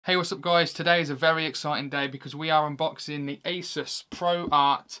Hey, what's up guys? Today is a very exciting day because we are unboxing the ASUS Pro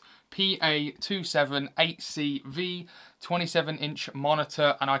Art PA278CV 27-inch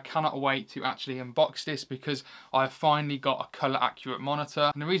monitor, and I cannot wait to actually unbox this because I have finally got a colour accurate monitor.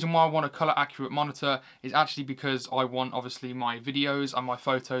 And the reason why I want a colour accurate monitor is actually because I want obviously my videos and my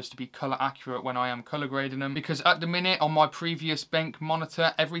photos to be colour accurate when I am colour grading them, because at the minute on my previous Benk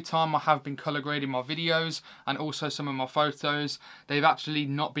monitor, every time I have been colour grading my videos and also some of my photos, they've actually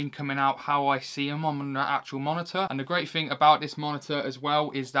not been coming out how I see them on the actual monitor. And the great thing about this monitor as well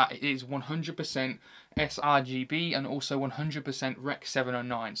is that it is 100% sRGB and also 100%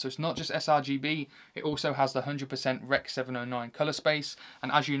 Rec709. So it's not just sRGB, it also has the 100% Rec709 colour space.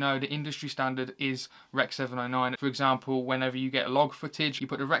 And as you know, the industry standard is Rec709. For example, whenever you get log footage, you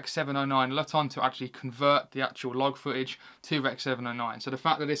put the Rec709 LUT on to actually convert the actual log footage to Rec709. So the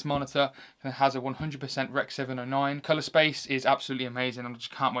fact that this monitor has a 100% Rec709 colour space is absolutely amazing, and I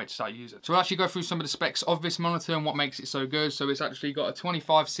just can't wait to start using it. So we'll actually go through some of the specs of this monitor and what makes it so good. So it's actually got a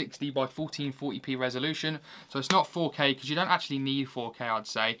 2560 by 1440p resolution. So it's not 4K because you don't actually need 4K, I'd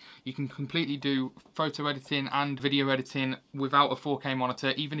say. You can completely do photo editing and video editing without a 4K monitor,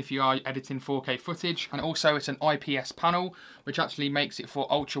 even if you are editing 4K footage. And also it's an IPS panel, which actually makes it for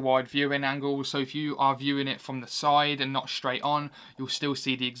ultra wide viewing angles. So if you are viewing it from the side and not straight on, you'll still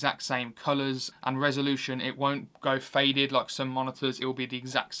see the exact same colors and resolution. It won't go faded like some monitors. It will be the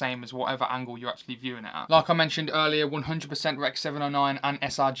exact same as whatever angle you're actually viewing it at. Like I mentioned earlier, 100% Rec709 and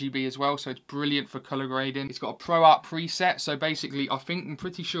sRGB as well. So it's brilliant for color grading. It's got a Pro Art preset. So basically, I'm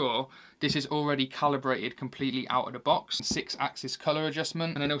pretty sure this is already calibrated completely out of the box. 6-axis color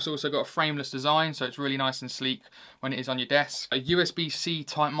adjustment. And then it's also got a frameless design, so it's really nice and sleek when it is on your desk. A USB-C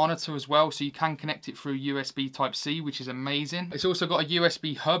type monitor as well, so you can connect it through USB Type-C, which is amazing. It's also got a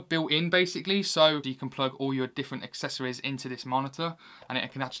USB hub built in basically, so you can plug all your different accessories into this monitor and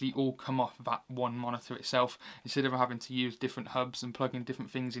it can actually all come off that one monitor itself instead of having to use different hubs and plug in different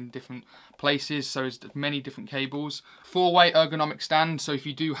things in different places. So there's many different cables. 4-way ergonomic stand, so if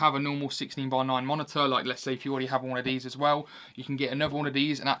you do have a normal 16:9 monitor, like let's say if you already have one of these as well, you can get another one of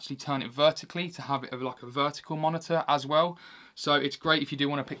these and actually turn it vertically to have it like a vertical monitor as well. So it's great if you do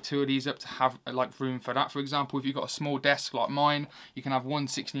want to pick two of these up to have like room for that. For example, if you've got a small desk like mine, you can have one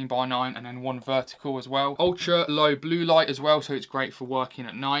 16:9 and then one vertical as well. Ultra low blue light as well, so it's great for working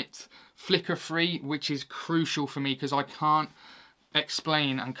at night. Flicker free, which is crucial for me because I can't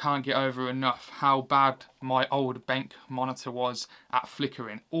explain and can't get over enough how bad my old Benk monitor was at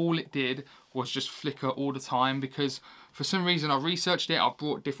flickering. All it did was just flicker all the time because for some reason I researched it, I've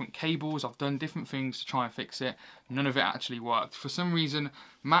brought different cables, I've done different things to try and fix it. None of it actually worked. For some reason,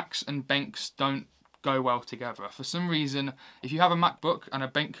 Macs and Benks don't go well together. For some reason, if you have a MacBook and a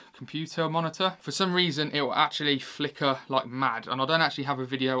Benk computer monitor, for some reason it will actually flicker like mad. And I don't actually have a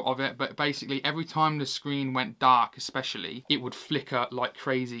video of it, but basically every time the screen went dark especially, it would flicker like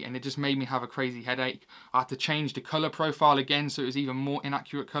crazy and it just made me have a crazy headache. I had to change the color profile again so it was even more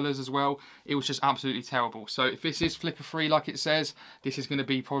inaccurate colors as well. It was just absolutely terrible. So if this is flicker free like it says, this is going to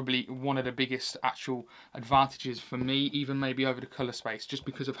be probably one of the biggest actual advantages for me, even maybe over the color space, just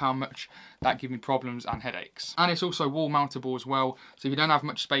because of how much that gives me problems and headaches. And it's also wall mountable as well, so if you don't have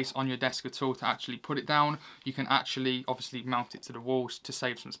much space on your desk at all to actually put it down, you can actually obviously mount it to the walls to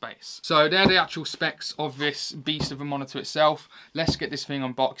save some space. So they're the actual specs of this beast of a monitor itself. Let's get this thing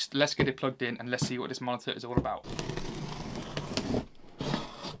unboxed, let's get it plugged in, and let's see what this monitor is all about.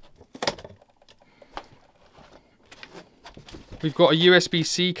 We've got a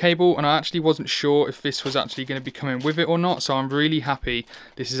USB-C cable, and I actually wasn't sure if this was actually going to be coming with it or not, so I'm really happy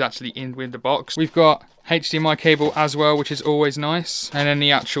this is actually in with the box. We've got HDMI cable as well, which is always nice, and then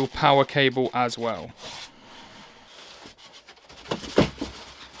the actual power cable as well.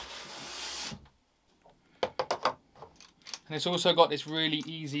 And it's also got this really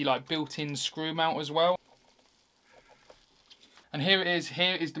easy like built-in screw mount as well. And here it is,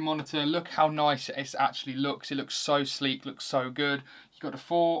 here is the monitor. Look how nice it actually looks. It looks so sleek, looks so good. You've got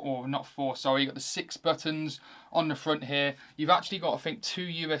the you've got the 6 buttons on the front here. You've actually got, I think, 2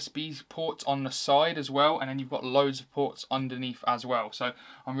 USB ports on the side as well, and then you've got loads of ports underneath as well. So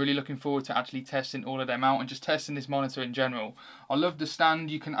I'm really looking forward to actually testing all of them out and just testing this monitor in general. I love the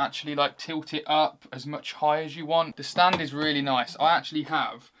stand. You can actually like tilt it up as much high as you want. The stand is really nice. I actually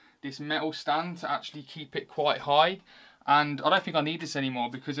have this metal stand to actually keep it quite high. And I don't think I need this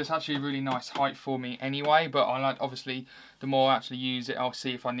anymore because it's actually a really nice height for me anyway, but I like, obviously the more I actually use it, I'll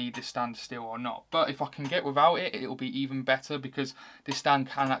see if I need this stand still or not. But if I can get without it, it'll be even better because this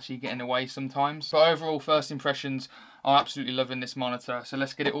stand can actually get in the way sometimes. But overall, first impressions, I'm absolutely loving this monitor. So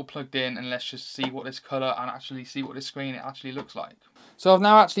let's get it all plugged in and let's just see what this colour and actually see what this screen it actually looks like. So I've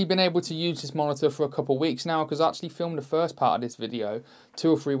now actually been able to use this monitor for a couple of weeks now, because I actually filmed the first part of this video 2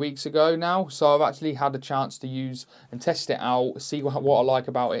 or 3 weeks ago now. So I've actually had a chance to use and test it out, see what I like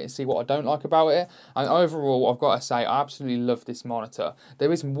about it and see what I don't like about it. And overall, I've got to say, I absolutely love this monitor.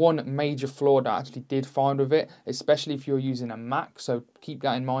 There is one major flaw that I actually did find with it, especially if you're using a Mac. So keep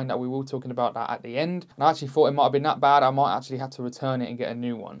that in mind, that we will be talking about that at the end. And I actually thought it might have been that bad. I might actually have to return it and get a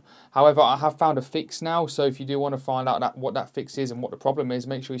new one. However, I have found a fix now. So if you do want to find out what that fix is and what the problem is,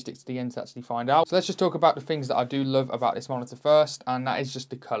 make sure you stick to the end to actually find out. So let's just talk about the things that I do love about this monitor first, and that is just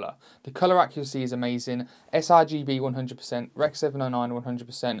the color. The color accuracy is amazing. sRGB 100%, Rec709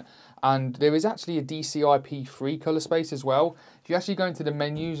 100%, and there is actually a DCI-P3 color space as well. If you actually go into the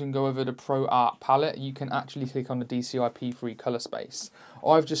menus and go over the Pro Art palette, you can actually click on the DCI-P3 color space.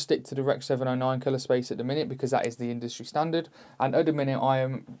 I've just stick to the Rec709 colour space at the minute because that is the industry standard, and at the minute I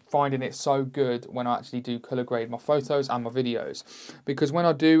am finding it so good when I actually do colour grade my photos and my videos, because when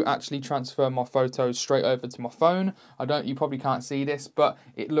I do actually transfer my photos straight over to my phone, you probably can't see this, but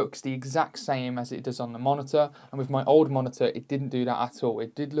it looks the exact same as it does on the monitor. And with my old monitor, it didn't do that at all.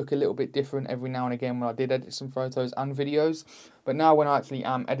 It did look a little bit different every now and again when I did edit some photos and videos, but now when I actually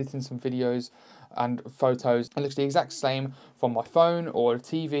am editing some videos and photos, it looks the exact same from my phone or a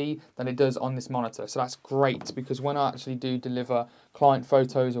TV than it does on this monitor. So that's great, because when I actually do deliver client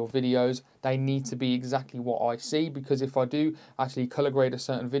photos or videos, they need to be exactly what I see, because if I do actually color grade a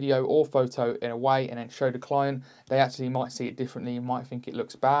certain video or photo in a way and then show the client, they actually might see it differently and might think it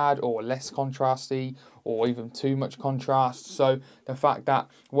looks bad or less contrasty or even too much contrast. So the fact that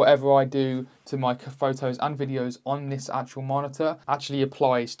whatever I do to my photos and videos on this actual monitor actually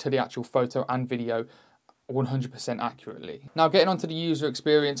applies to the actual photo and video 100% accurately. Now, getting onto the user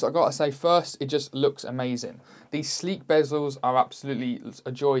experience, I gotta say first, it just looks amazing. These sleek bezels are absolutely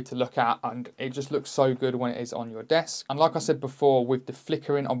a joy to look at, and it just looks so good when it is on your desk. And like I said before, with the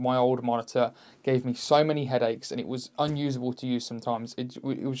flickering of my old monitor, gave me so many headaches and it was unusable to use sometimes. It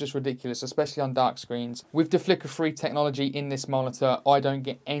was just ridiculous, especially on dark screens. With the flicker-free technology in this monitor, I don't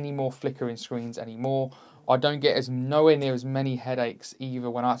get any more flickering screens anymore. I don't get nowhere near as many headaches either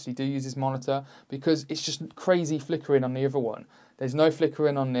when I actually do use this monitor, because it's just crazy flickering on the other one. There's no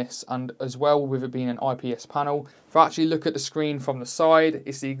flickering on this, and as well with it being an IPS panel, if I actually look at the screen from the side,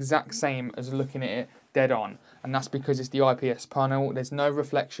 it's the exact same as looking at it dead on, and that's because it's the IPS panel. There's no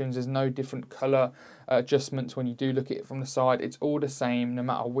reflections, there's no different color adjustments when you do look at it from the side. It's all the same no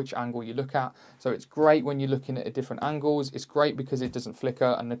matter which angle you look at. So it's great when you're looking at different angles. It's great because it doesn't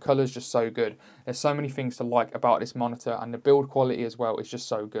flicker and the color's just so good. There's so many things to like about this monitor, and the build quality as well is just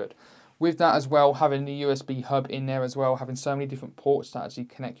so good. With that as well, having the USB hub in there as well, having so many different ports to actually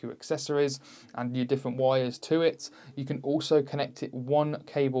connect your accessories and your different wires to it. You can also connect it one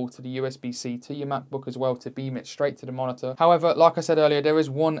cable to the USB-C to your MacBook as well to beam it straight to the monitor. However, like I said earlier, there is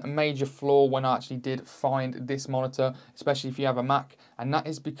one major flaw when I actually did find this monitor, especially if you have a Mac, and that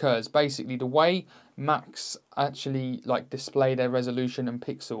is because basically the way Macs actually display their resolution and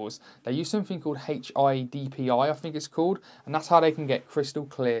pixels, they use something called HIDPI, I think it's called, and that's how they can get crystal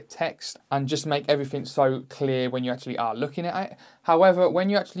clear text and just make everything so clear when you actually are looking at it. However, when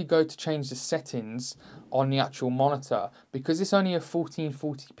you actually go to change the settings on the actual monitor, because it's only a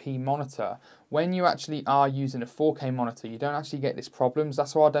 1440p monitor, when you actually are using a 4K monitor, you don't actually get these problems.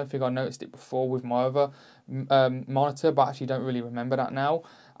 That's why I don't think I noticed it before with my other monitor, but I actually don't really remember that now.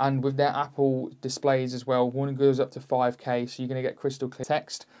 And with their Apple displays as well, one goes up to 5K, so you're going to get crystal clear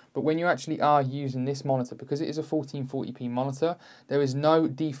text. But when you actually are using this monitor, because it is a 1440p monitor, there is no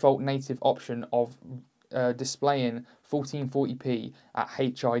default native option of displaying 1440p at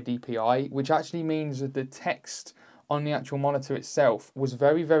HIDPI, which actually means that the text on the actual monitor itself was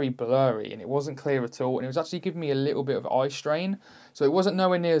very, very blurry and it wasn't clear at all, and it was actually giving me a little bit of eye strain. So it wasn't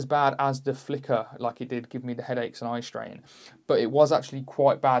nowhere near as bad as the flicker, like it did give me the headaches and eye strain, but it was actually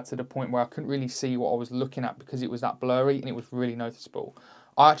quite bad to the point where I couldn't really see what I was looking at because it was that blurry and it was really noticeable.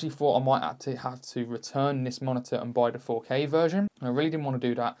 I actually thought I might have to return this monitor and buy the 4K version. I really didn't want to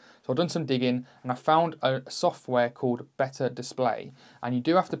do that, so I've done some digging and I found a software called Better Display, and you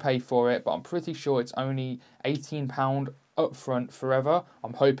do have to pay for it, but I'm pretty sure it's only £18 upfront forever.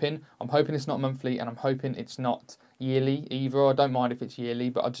 I'm hoping it's not monthly, and I'm hoping it's not yearly either. I don't mind if it's yearly,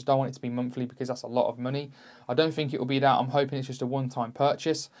 but I just don't want it to be monthly because that's a lot of money. I don't think it will be that. I'm hoping it's just a one-time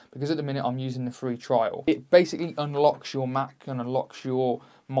purchase, because at the minute I'm using the free trial. It basically unlocks your Mac and unlocks your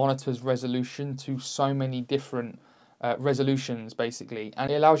monitor's resolution to so many different resolutions basically, and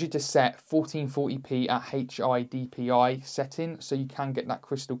it allows you to set 1440p at HIDPI setting, so you can get that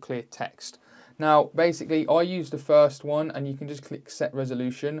crystal clear text. Now basically I used the first one, and you can just click set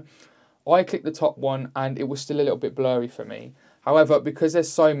resolution. I clicked the top one and it was still a little bit blurry for me. However, because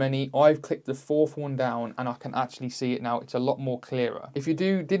there's so many, I've clicked the fourth one down and I can actually see it now. It's a lot more clearer. If you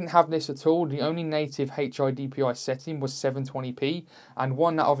didn't have this at all, the only native HIDPI setting was 720p, and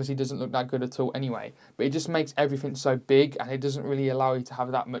one that obviously doesn't look that good at all anyway, but it just makes everything so big and it doesn't really allow you to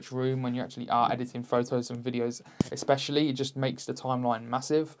have that much room when you actually are editing photos and videos especially. It just makes the timeline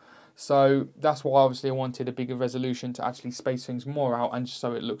massive. So that's why obviously I wanted a bigger resolution to actually space things more out and just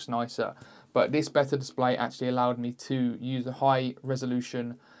so it looks nicer. But this better display actually allowed me to use a high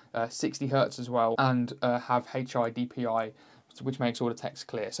resolution 60 Hz as well, and have HIDPI, which makes all the text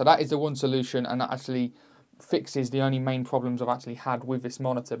clear. So that is the one solution, and that actually fixes the only main problems I've actually had with this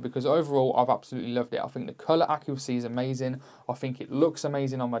monitor, because overall I've absolutely loved it. I think the colour accuracy is amazing. I think it looks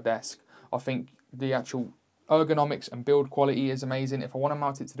amazing on my desk. I think the actual ergonomics and build quality is amazing. If I want to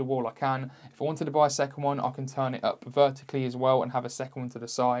mount it to the wall, I can. If I wanted to buy a second one, I can turn it up vertically as well and have a second one to the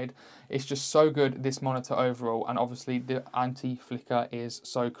side. It's just so good, this monitor overall, and obviously the anti-flicker is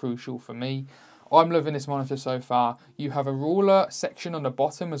so crucial for me. I'm loving this monitor so far. You have a ruler section on the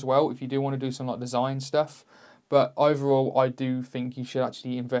bottom as well if you do want to do some like design stuff. But overall, I do think you should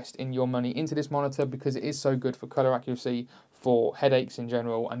actually invest in your money into this monitor because it is so good for colour accuracy, for headaches in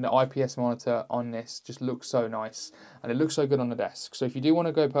general, and the IPS monitor on this just looks so nice and it looks so good on the desk. So if you do want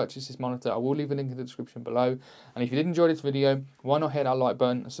to go purchase this monitor, I will leave a link in the description below. And if you did enjoy this video, why not hit that like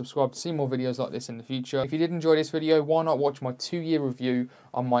button and subscribe to see more videos like this in the future. If you did enjoy this video, why not watch my 2-year review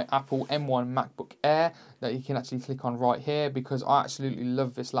on my Apple M1 MacBook Air that you can actually click on right here, because I absolutely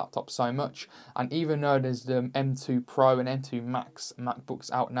love this laptop so much. And even though there's the M2 Pro and M2 Max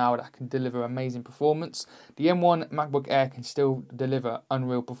MacBooks out now that can deliver amazing performance, the M1 MacBook Air can still deliver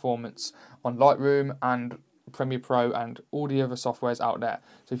unreal performance on Lightroom and Premiere Pro and all the other softwares out there.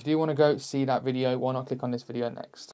 So if you do want to go see that video, why not click on this video next.